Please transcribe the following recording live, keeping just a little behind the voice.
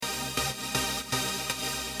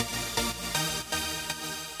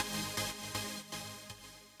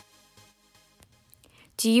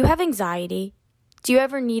Do you have anxiety? Do you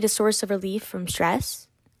ever need a source of relief from stress?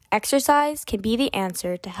 Exercise can be the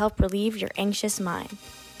answer to help relieve your anxious mind.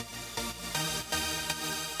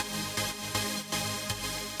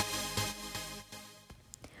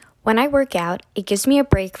 When I work out, it gives me a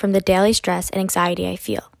break from the daily stress and anxiety I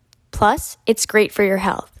feel. Plus, it's great for your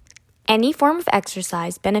health. Any form of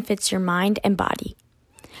exercise benefits your mind and body.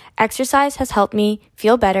 Exercise has helped me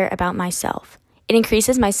feel better about myself. It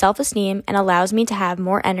increases my self-esteem and allows me to have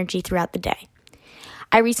more energy throughout the day.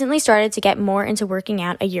 I recently started to get more into working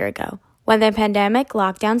out a year ago. When the pandemic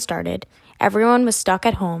lockdown started, everyone was stuck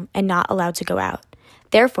at home and not allowed to go out.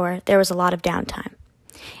 Therefore, there was a lot of downtime.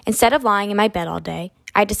 Instead of lying in my bed all day,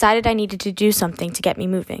 I decided I needed to do something to get me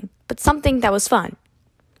moving, but something that was fun.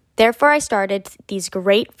 Therefore, I started these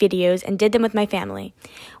great videos and did them with my family.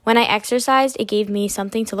 When I exercised, it gave me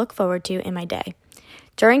something to look forward to in my day.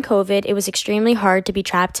 During COVID, it was extremely hard to be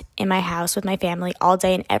trapped in my house with my family all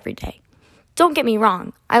day and every day. Don't get me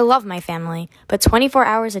wrong, I love my family, but 24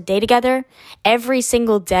 hours a day together, every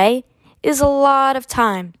single day, is a lot of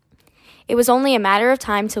time. It was only a matter of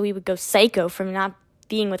time till we would go psycho from not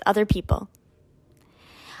being with other people.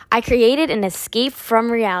 I created an escape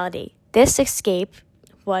from reality. This escape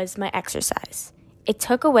was my exercise. It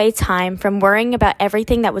took away time from worrying about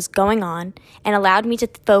everything that was going on and allowed me to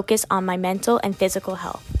focus on my mental and physical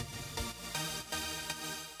health.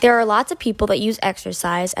 There are lots of people that use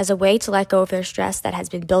exercise as a way to let go of their stress that has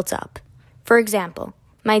been built up. For example,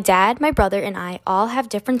 my dad, my brother, and I all have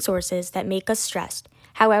different sources that make us stressed.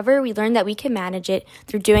 However, we learned that we can manage it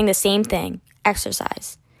through doing the same thing,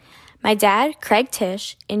 exercise. My dad, Craig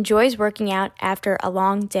Tish, enjoys working out after a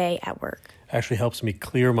long day at work. Actually helps me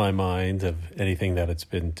clear my mind of anything that it's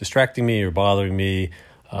been distracting me or bothering me.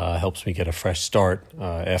 Helps me get a fresh start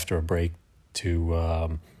after a break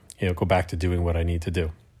to go back to doing what I need to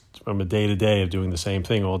do. From a day-to-day of doing the same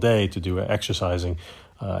thing all day to do exercising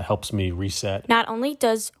helps me reset. Not only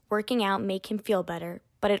does working out make him feel better,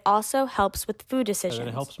 but it also helps with food decisions. And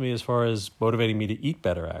it helps me as far as motivating me to eat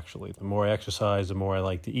better, actually. The more I exercise, the more I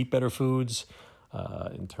like to eat better foods.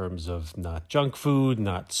 In terms of not junk food,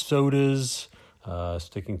 not sodas,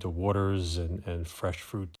 sticking to waters and fresh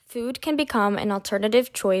fruit. Food can become an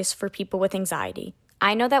alternative choice for people with anxiety.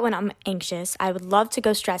 I know that when I'm anxious, I would love to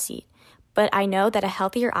go stress eat, but I know that a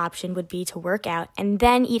healthier option would be to work out and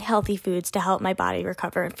then eat healthy foods to help my body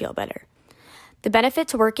recover and feel better. The benefit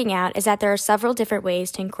to working out is that there are several different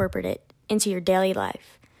ways to incorporate it into your daily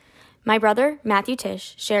life. My brother, Matthew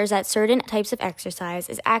Tish, shares that certain types of exercise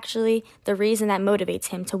is actually the reason that motivates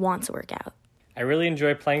him to want to work out. I really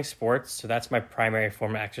enjoy playing sports, so that's my primary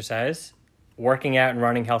form of exercise. Working out and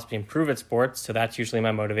running helps me improve at sports, so that's usually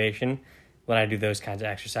my motivation when I do those kinds of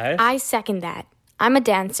exercise. I second that. I'm a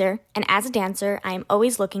dancer, and as a dancer, I am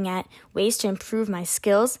always looking at ways to improve my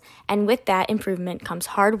skills, and with that improvement comes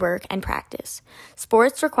hard work and practice.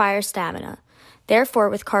 Sports require stamina. Therefore,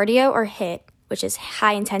 with cardio or HIIT, which is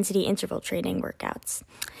high-intensity interval training workouts,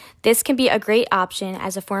 this can be a great option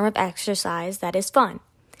as a form of exercise that is fun.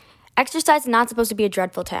 Exercise is not supposed to be a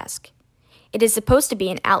dreadful task. It is supposed to be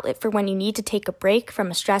an outlet for when you need to take a break from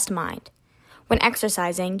a stressed mind. When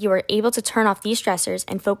exercising, you are able to turn off these stressors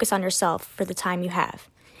and focus on yourself for the time you have.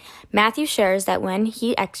 Matthew shares that when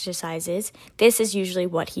he exercises, this is usually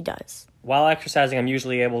what he does. While exercising, I'm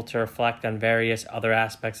usually able to reflect on various other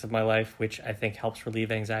aspects of my life, which I think helps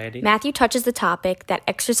relieve anxiety. Matthew touches the topic that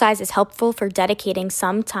exercise is helpful for dedicating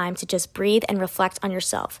some time to just breathe and reflect on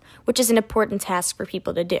yourself, which is an important task for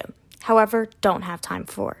people to do. However, don't have time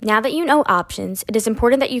for. Now that you know options, it is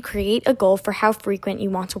important that you create a goal for how frequent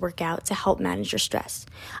you want to work out to help manage your stress.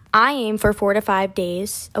 I aim for 4 to 5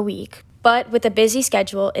 days a week, but with a busy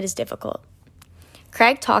schedule, it is difficult.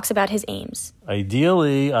 Craig talks about his aims.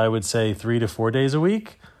 Ideally, I would say 3 to 4 days a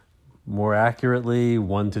week. More accurately,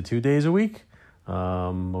 1 to 2 days a week.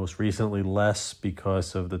 Most recently, less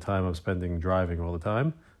because of the time I'm spending driving all the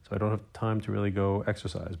time. So I don't have time to really go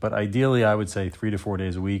exercise. But ideally, I would say 3 to 4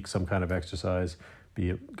 days a week, some kind of exercise,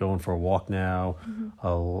 be it going for a walk now,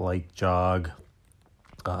 a light jog,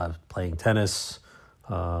 playing tennis,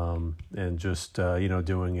 and just,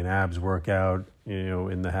 doing an abs workout,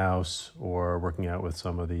 in the house or working out with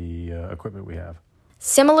some of the equipment we have.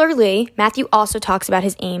 Similarly, Matthew also talks about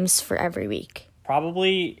his aims for every week.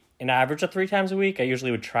 Probably an average of 3 times a week. I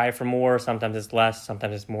usually would try for more. Sometimes it's less,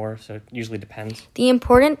 sometimes it's more. So it usually depends. The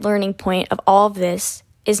important learning point of all of this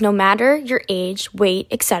is no matter your age, weight,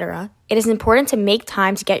 etc., it is important to make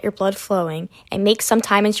time to get your blood flowing and make some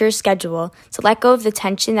time into your schedule to let go of the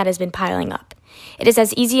tension that has been piling up. It is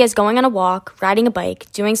as easy as going on a walk, riding a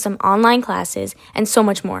bike, doing some online classes, and so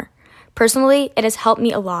much more. Personally, it has helped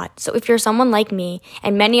me a lot, so if you're someone like me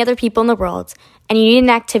and many other people in the world, and you need an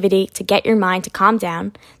activity to get your mind to calm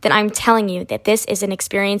down, then I'm telling you that this is an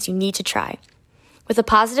experience you need to try. With a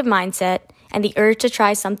positive mindset and the urge to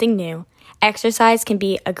try something new, exercise can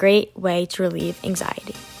be a great way to relieve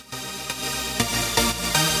anxiety.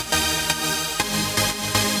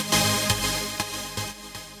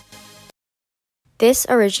 This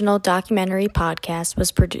original documentary podcast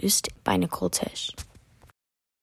was produced by Nicole Tisch.